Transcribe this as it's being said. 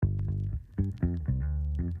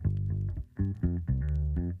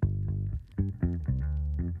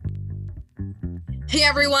Hey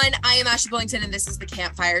everyone, I am Ashley Billington and this is The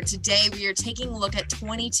Campfire. Today we are taking a look at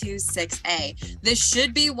 22-6A. This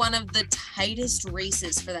should be one of the tightest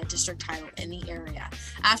races for that district title in the area.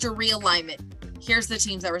 After realignment, here's the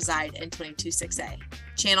teams that reside in 22-6A.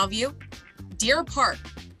 Channelview, Deer Park,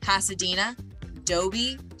 Pasadena,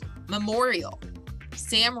 Dobie, Memorial,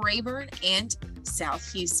 Sam Rayburn, and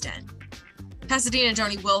South Houston. Pasadena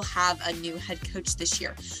Joni will have a new head coach this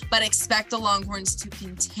year, but expect the Longhorns to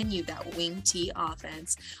continue that wing T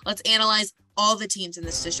offense. Let's analyze all the teams in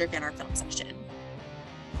this district in our film session.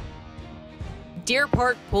 Deer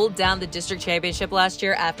Park pulled down the district championship last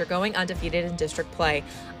year after going undefeated in district play.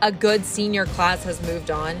 A good senior class has moved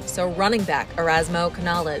on, so running back Erasmo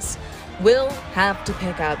Canales will have to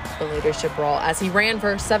pick up the leadership role as he ran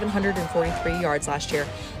for 743 yards last year.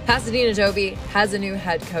 Pasadena Dobie has a new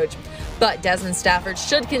head coach, but Desmond Stafford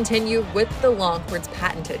should continue with the Longhorns'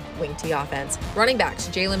 patented wing T offense. Running backs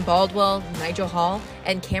Jalen Baldwell, Nigel Hall,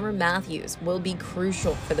 and Cameron Matthews will be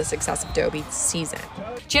crucial for the success of Dobie's season.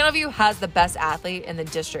 Channelview has the best athlete in the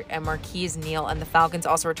district, and Marquise Neal and the Falcons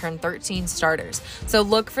also returned 13 starters, so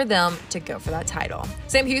look for them to go for that title.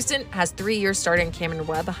 Sam Houston has 3 years starting Cameron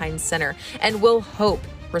Webb behind center, and will hope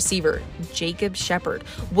receiver Jacob Shepard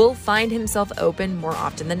will find himself open more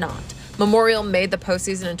often than not. Memorial made the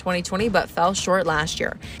postseason in 2020 but fell short last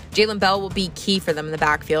year. Jalen Bell will be key for them in the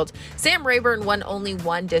backfield. Sam Rayburn won only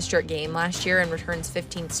one district game last year and returns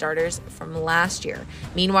 15 starters from last year.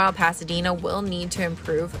 Meanwhile, Pasadena will need to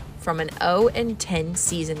improve from an 0-10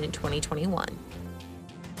 season in 2021.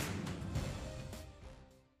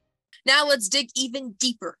 Now let's dig even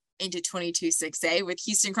deeper into 22-6A with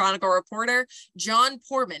Houston Chronicle reporter John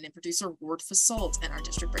Poorman and producer Ward Fasold in our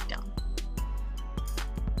district breakdown.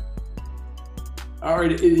 All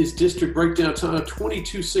right, it is district breakdown time.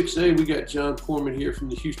 22-6A, we got John Poorman here from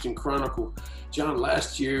the Houston Chronicle. John,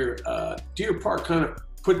 last year, Deer Park kind of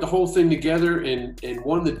put the whole thing together and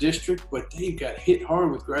won the district, but they got hit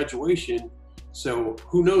hard with graduation. So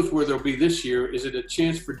who knows where they'll be this year? Is it a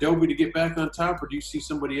chance for Dobie to get back on top, or do you see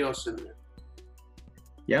somebody else in there?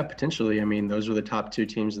 Yeah, potentially. I mean, those were the top two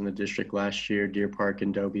teams in the district last year, Deer Park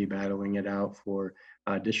and Dobie battling it out for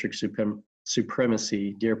district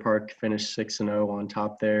supremacy. Deer Park finished 6-0 on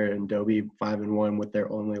top there, and Dobie 5-1 with their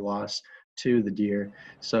only loss to the Deer.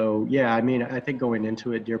 So, yeah, I mean, I think going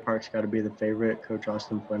into it, Deer Park's got to be the favorite. Coach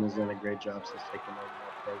Austin Flynn has done a great job since taking over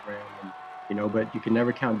that program. And, but you can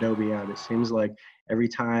never count Dobie out. It seems like every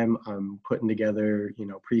time I'm putting together,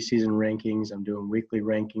 preseason rankings, I'm doing weekly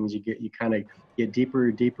rankings, you kind of get deeper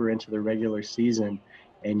into the regular season,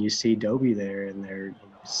 and you see Dobie there, and they're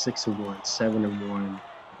 6-1, 7-1,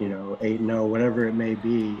 8-0, whatever it may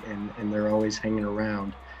be, and they're always hanging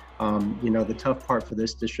around. The tough part for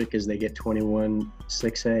this district is they get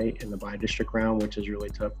 21-6A in the bi-district round, which is really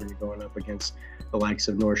tough when you're going up against the likes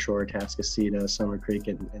of North Shore, Tascasita, Summer Creek,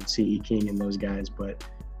 and C.E. King and those guys. But,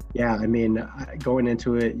 yeah, I mean, going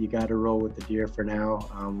into it, you got to roll with the Deer for now.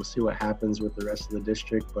 We'll see what happens with the rest of the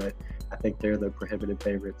district, but I think they're the prohibitive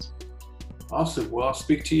favorites. Awesome. Well, I'll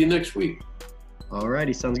speak to you next week. All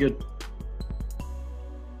righty. Sounds good.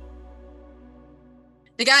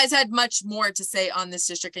 The guys had much more to say on this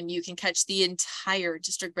district, and you can catch the entire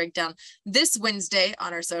district breakdown this Wednesday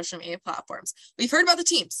on our social media platforms. We've heard about the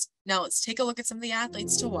teams. Now let's take a look at some of the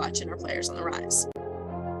athletes to watch and our players on the rise.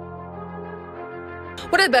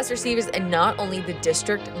 One of the best receivers in not only the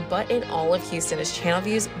district, but in all of Houston is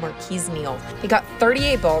Channelview's Marquise Neal. He got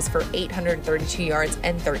 38 balls for 832 yards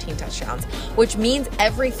and 13 touchdowns, which means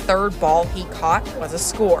every third ball he caught was a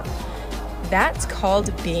score. That's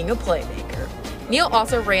called being a playmaker. Neal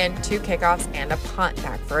also ran 2 kickoffs and a punt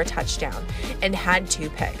back for a touchdown and had 2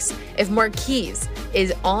 picks. If Marquise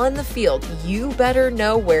is on the field, you better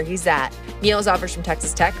know where he's at. Neal is offers from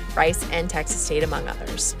Texas Tech, Rice, and Texas State, among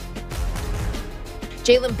others.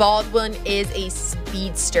 Jalen Baldwin is a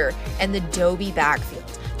speedster in the Dobie backfield.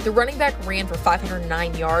 The running back ran for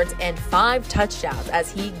 509 yards and 5 touchdowns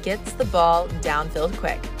as he gets the ball downfield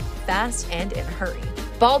quick, fast, and in a hurry.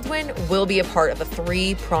 Baldwin will be a part of a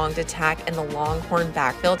 3-pronged attack in the Longhorn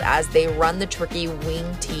backfield as they run the tricky wing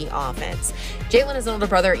T offense. Jalen is an older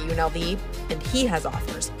brother at UNLV, and he has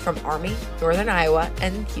offers from Army, Northern Iowa,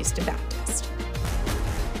 and Houston Baptist.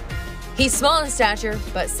 He's small in stature,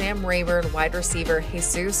 but Sam Rayburn, wide receiver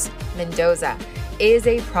Jesus Mendoza, is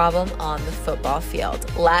a problem on the football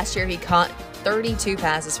field. Last year, he caught 32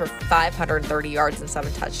 passes for 530 yards and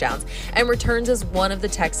 7 touchdowns and returns as one of the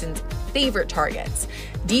Texans' favorite targets.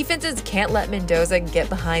 Defenses can't let Mendoza get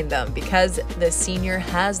behind them because the senior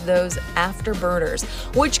has those afterburners,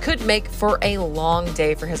 which could make for a long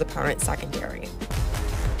day for his opponent's secondary.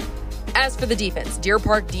 As for the defense, Deer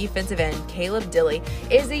Park defensive end Caleb Dilley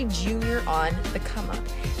is a junior on the come-up.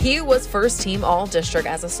 He was first team all-district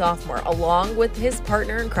as a sophomore, along with his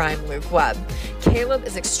partner in crime, Luke Webb. Caleb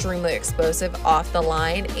is extremely explosive off the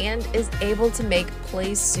line and is able to make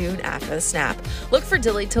plays soon after the snap. Look for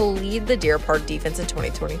Dilley to lead the Deer Park defense in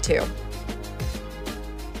 2022.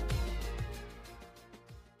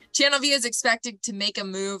 Channelview is expected to make a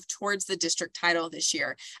move towards the district title this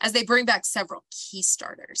year as they bring back several key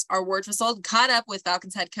starters. Our Ward Fasold caught up with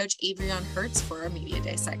Falcons head coach Avrion Hertz for our Media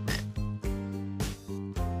Day segment.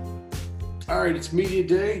 All right, it's Media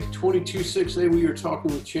Day, 22-6A. We are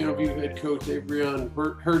talking with Channelview head coach Avrion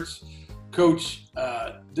Hertz. Coach,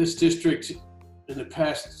 this district in the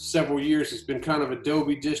past several years has been kind of a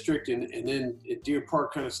Dobie district, and then Deer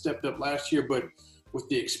Park kind of stepped up last year, but with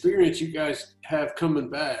the experience you guys have coming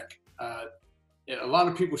back, a lot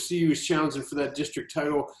of people see you as challenging for that district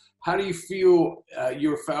title. How do you feel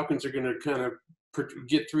your Falcons are going to kind of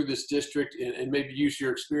get through this district and maybe use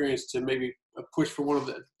your experience to maybe push for one of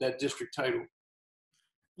that district title?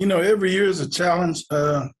 You know, every year is a challenge.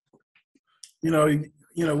 We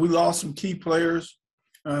lost some key players.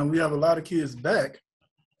 We have a lot of kids back,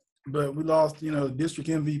 but we lost, district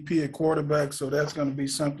MVP at quarterback, so that's going to be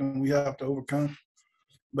something we have to overcome.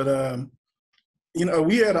 But,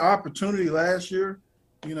 we had an opportunity last year,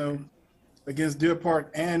 against Deer Park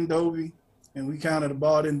and Dobie, and we the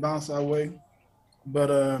ball didn't bounce our way. But,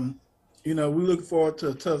 we look forward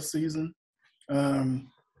to a tough season.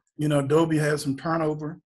 Dobie has some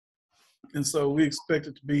turnover, and so we expect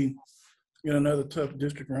it to be, another tough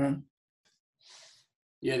district run.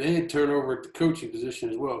 Yeah, they had turnover at the coaching position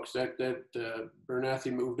as well because that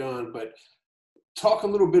Bernathy moved on. But talk a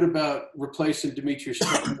little bit about replacing Demetrius.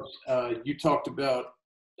 You talked about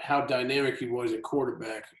how dynamic he was at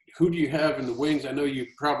quarterback. Who do you have in the wings? I know you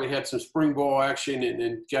probably had some spring ball action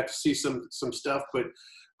and got to see some stuff, but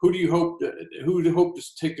who do you hope to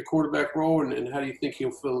take the quarterback role, and how do you think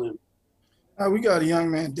he'll fill in? We got a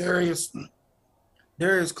young man, Darius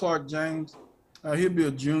Clark James. He'll be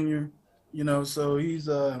a junior, so he's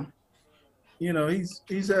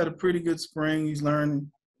he's had a pretty good spring. He's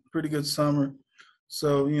learning pretty good summer.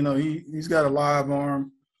 So, he's got a live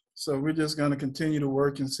arm. So we're just going to continue to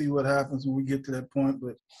work and see what happens when we get to that point.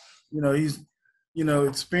 But, he's,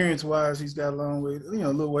 experience-wise, he's got a long way, a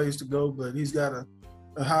little ways to go, but he's got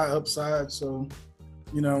a high upside. So,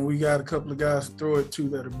 we got a couple of guys to throw it to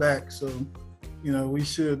that are back. So, we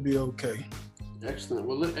should be okay. Excellent.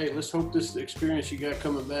 Well, let's hope this experience you got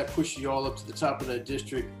coming back pushes you all up to the top of that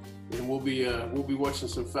district, and we'll be watching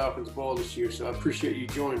some Falcons ball this year. So I appreciate you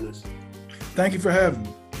joining us. Thank you for having me.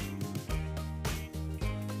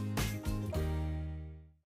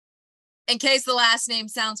 In case the last name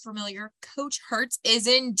sounds familiar, Coach Hertz is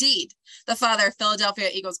indeed the father of Philadelphia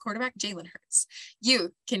Eagles quarterback Jalen Hurts.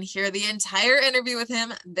 You can hear the entire interview with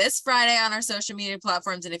him this Friday on our social media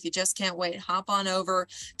platforms, and if you just can't wait, hop on over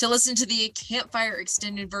to listen to the Campfire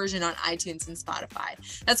extended version on iTunes and Spotify.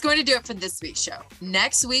 That's going to do it for this week's show.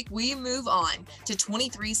 Next week, we move on to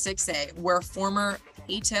 23-6A, where former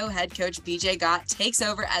Pato head coach BJ Gott takes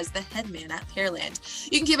over as the head man at Pearland.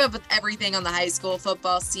 You can keep up with everything on the high school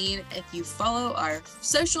football scene if you follow our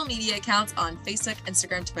social media accounts on Facebook,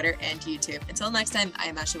 Instagram, Twitter, and YouTube. Until next time, I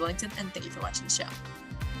am Ashley Wellington, and thank you for watching the show.